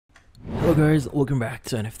Hello guys, welcome back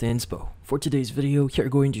to NFT Inspo. For today's video, we are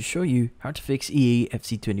going to show you how to fix EA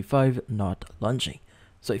FC25 not launching.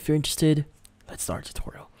 So if you're interested, let's start the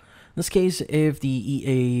tutorial. In this case, if the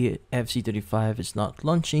EA FC25 is not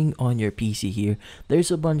launching on your PC here,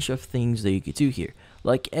 there's a bunch of things that you could do here.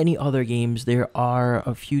 Like any other games, there are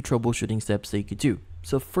a few troubleshooting steps that you could do.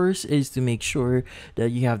 So first is to make sure that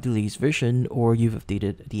you have the latest version or you've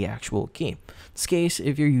updated the actual game. In this case,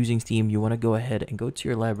 if you're using Steam, you want to go ahead and go to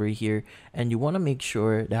your library here and you want to make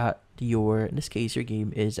sure that in this case, your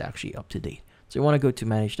game is actually up to date. So you want to go to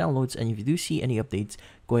manage downloads, and if you do see any updates,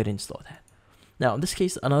 go ahead and install that. Now in this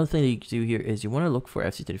case, another thing that you can do here is you want to look for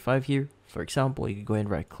FC25 here. For example, you can go ahead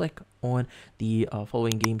and right click on the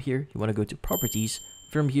following game here. You want to go to properties.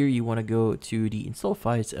 From here, you want to go to the install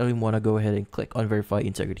files and you want to go ahead and click on verify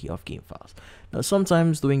integrity of game files. Now,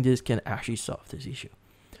 sometimes doing this can actually solve this issue.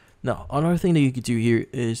 Now, another thing that you could do here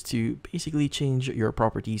is to basically change your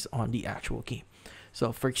properties on the actual game.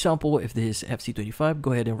 So, for example, if this is FC25,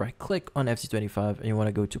 go ahead and right click on FC25 and you want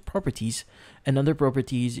to go to properties. And under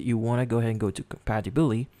properties, you want to go ahead and go to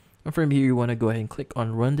compatibility. And from here, you want to go ahead and click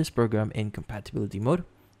on run this program in compatibility mode.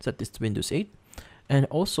 Set this to Windows 8. And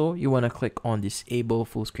also, you want to click on disable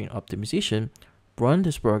full screen optimization, run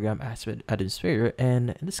this program as administrator,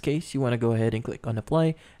 and in this case, you want to go ahead and click on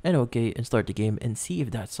apply and OK and start the game and see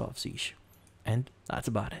if that solves the issue. And that's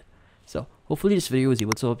about it. So hopefully this video was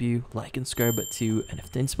able to help you. Like and subscribe to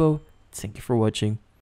NFT Inspo. Thank you for watching.